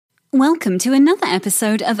Welcome to another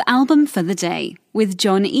episode of Album for the Day with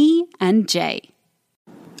John E. and Jay.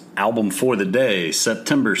 Album for the Day,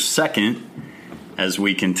 September 2nd, as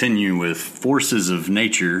we continue with Forces of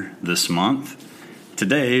Nature this month.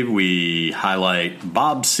 Today we highlight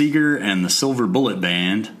Bob Seger and the Silver Bullet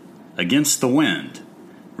Band, Against the Wind,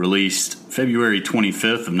 released February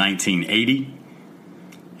 25th of 1980.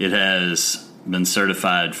 It has been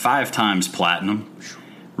certified 5 times platinum,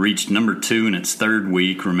 reached number 2 in its 3rd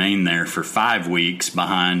week, remained there for 5 weeks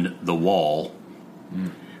behind The Wall,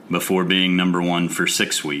 before being number 1 for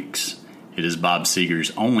 6 weeks. It is Bob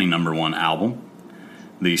Seger's only number 1 album.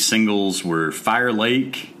 The singles were Fire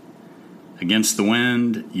Lake, Against the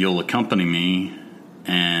Wind, You'll Accompany Me,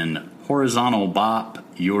 and Horizontal Bop,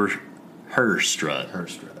 Her Strut. Her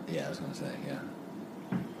Strut, yeah, I was going to say, yeah.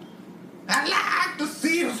 I like to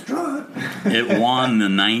see a strut. It won the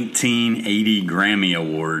 1980 Grammy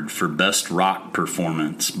Award for Best Rock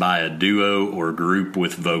Performance by a duo or group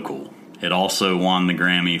with vocal. It also won the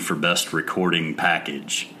Grammy for Best Recording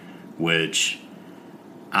Package, which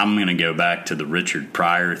I'm going to go back to the Richard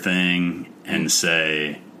Pryor thing and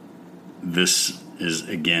say this is,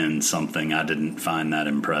 again, something I didn't find that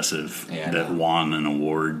impressive that won an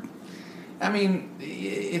award. I mean,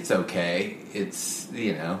 it's okay. It's,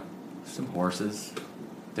 some horses.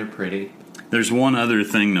 They're pretty. There's one other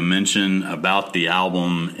thing to mention about the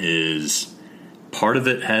album is part of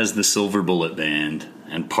it has the Silver Bullet Band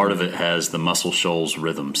and part of it has the Muscle Shoals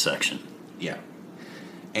rhythm section. Yeah.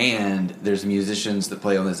 And there's musicians that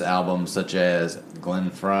play on this album such as Glenn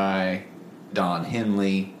Frey, Don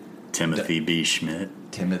Henley, Timothy B. Schmidt,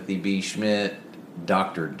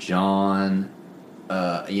 Dr. John,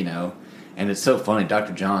 and it's so funny.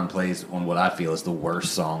 Dr. John plays on what I feel is the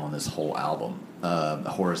worst song on this whole album,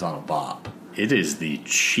 Horizontal Bop. It is the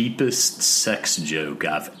cheapest sex joke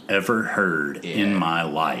I've ever heard in my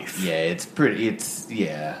life. Yeah,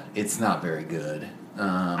 it's not very good.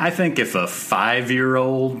 I think if a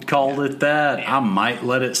 5-year-old called it that, I might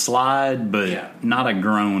let it slide, but not a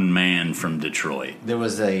grown man from Detroit. There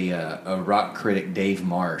was a rock critic, Dave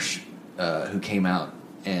Marsh, who came out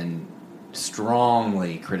and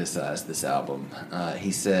strongly criticized this album.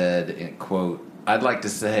 He said, quote, "I'd like to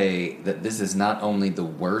say that this is not only the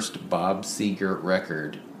worst Bob Seger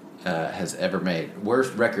record Bob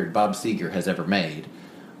Seger has ever made,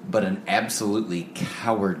 but an absolutely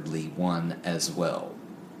cowardly one as well."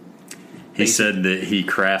 He said that he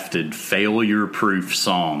crafted failure-proof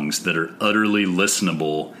songs that are utterly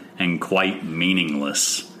listenable and quite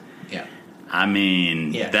meaningless. Yeah. I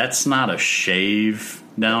mean, that's not a shave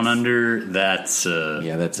down under. That's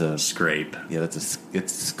a scrape. Yeah,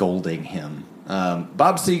 it's scolding him.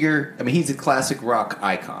 Bob Seger, I mean, he's a classic rock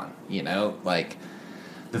icon, The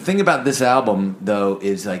thing about this album, though,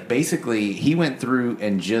 is basically he went through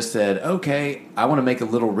and just said, okay, I want to make a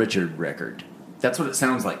Little Richard record. That's what it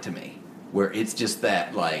sounds like to me, where it's just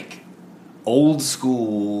that, old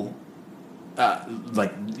school,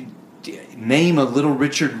 name a Little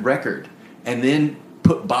Richard record, and then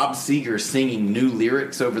put Bob Seger singing new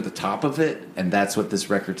lyrics over the top of it, and that's what this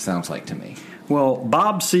record sounds like to me. Well,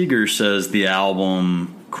 Bob Seger says the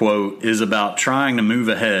album, quote, is about trying to move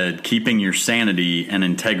ahead, keeping your sanity and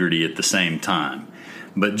integrity at the same time.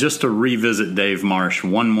 But just to revisit Dave Marsh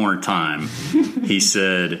one more time, he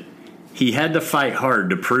said he had to fight hard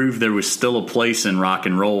to prove there was still a place in rock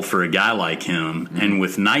and roll for a guy like him, and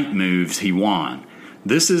with Night Moves, he won.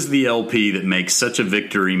 This is the LP that makes such a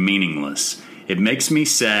victory meaningless. It makes me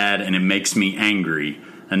sad and it makes me angry.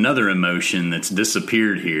 Another emotion that's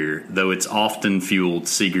disappeared here, though it's often fueled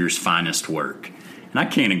Seger's finest work. And I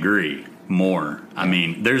can't agree more. I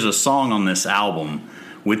mean, there's a song on this album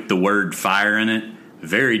with the word fire in it,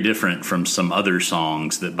 very different from some other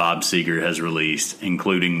songs that Bob Seger has released,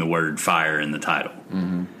 including the word fire in the title.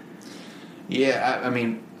 Mm-hmm. Yeah,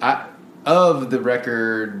 of the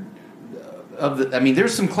record,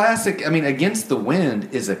 there's some classic, Against the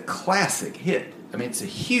Wind is a classic hit. It's a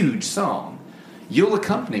huge song. You'll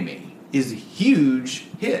Accompany Me is a huge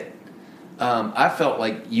hit. I felt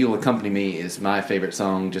like You'll Accompany Me is my favorite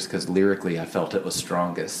song just because lyrically I felt it was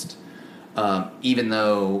strongest. Even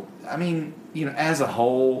though, as a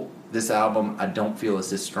whole, this album I don't feel is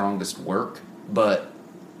his strongest work. But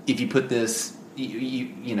if you put this,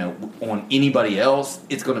 on anybody else,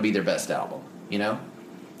 it's going to be their best album,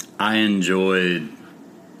 I enjoyed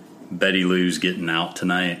Betty Lou's Getting Out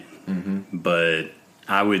Tonight, but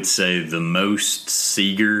I would say the most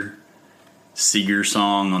Seger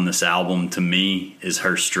song on this album to me is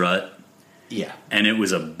Her Strut. Yeah. And it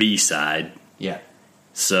was a B-side. Yeah.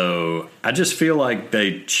 So I just feel like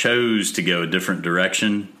they chose to go a different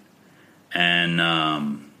direction. And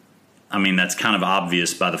I mean, that's kind of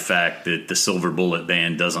obvious by the fact that the Silver Bullet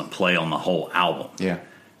Band doesn't play on the whole album. Yeah.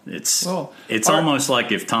 It's almost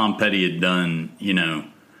like if Tom Petty had done,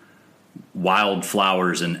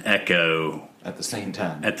 Wildflowers and Echo at the same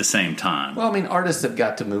time. Well, I mean, artists have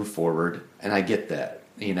got to move forward, and I get that.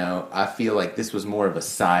 I feel like this was more of a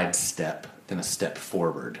side step than a step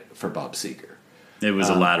forward for Bob Seger. It was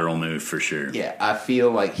a lateral move for sure. Yeah, I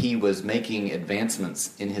feel like he was making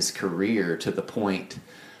advancements in his career to the point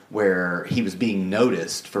where he was being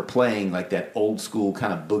noticed for playing like that old school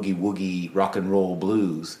kind of boogie woogie rock and roll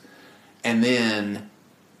blues. And then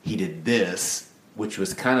he did this, which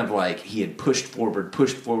was kind of like he had pushed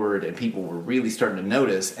forward, and people were really starting to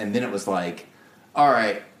notice. And then it was like, all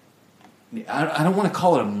right, I don't want to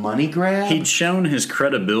call it a money grab. He'd shown his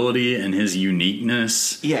credibility and his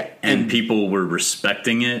uniqueness. Yeah. And people were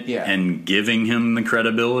respecting it and giving him the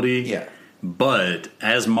credibility. Yeah. But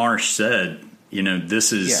as Marsh said,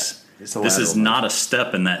 this is not a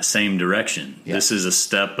step in that same direction. Yeah. This is a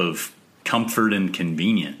step of comfort and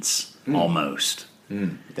convenience almost.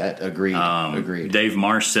 That agreed. Agreed. Dave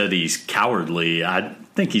Marsh said he's cowardly. I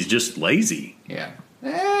think he's just lazy. Yeah.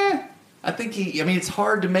 I think it's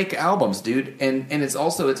hard to make albums, dude. And it's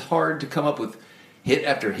hard to come up with hit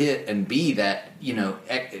after hit and be that,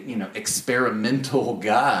 experimental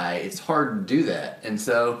guy. It's hard to do that. And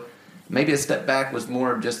so maybe a step back was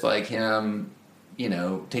more of just like him,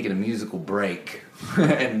 taking a musical break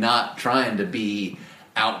and not trying to be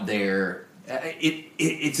out there.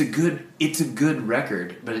 It's a good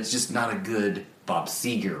record, but it's just not a good Bob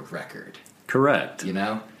Seger record. Correct.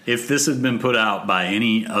 If this had been put out by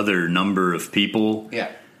any other number of people,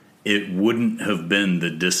 it wouldn't have been the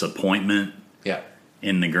disappointment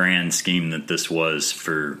in the grand scheme that this was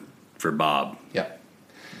for Bob. Yeah.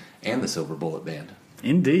 And the Silver Bullet Band.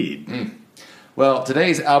 Indeed. Well,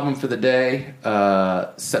 today's album for the day,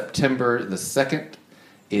 September the 2nd,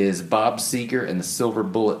 is Bob Seger and the Silver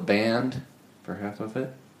Bullet Band, for half of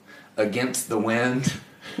it, Against the Wind.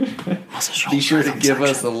 Be sure to give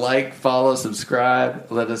us a like, follow,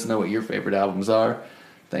 subscribe. Let us know what your favorite albums are.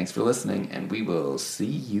 Thanks for listening, and we will see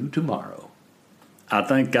you tomorrow. I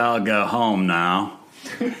think I'll go home now.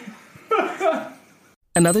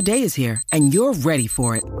 Another day is here, and you're ready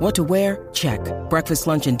for it. What to wear? Check. Breakfast,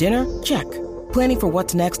 lunch, and dinner? Check. Planning for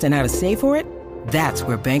what's next and how to save for it? That's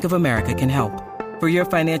where Bank of America can help. For your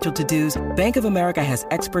financial to-dos, Bank of America has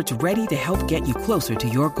experts ready to help get you closer to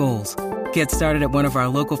your goals. Get started at one of our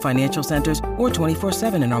local financial centers or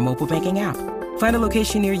 24/7 in our mobile banking app. Find a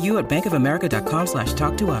location near you at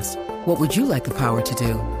bankofamerica.com/talktous. What would you like the power to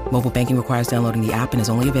do? Mobile banking requires downloading the app and is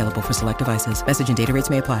only available for select devices. Message and data rates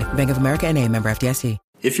may apply. Bank of America NA, member FDIC.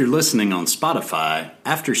 If you're listening on Spotify,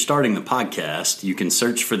 after starting the podcast, you can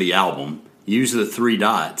search for the album, use the 3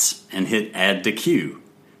 dots, and hit add to queue.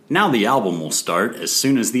 Now the album will start as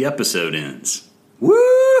soon as the episode ends.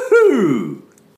 Woohoo!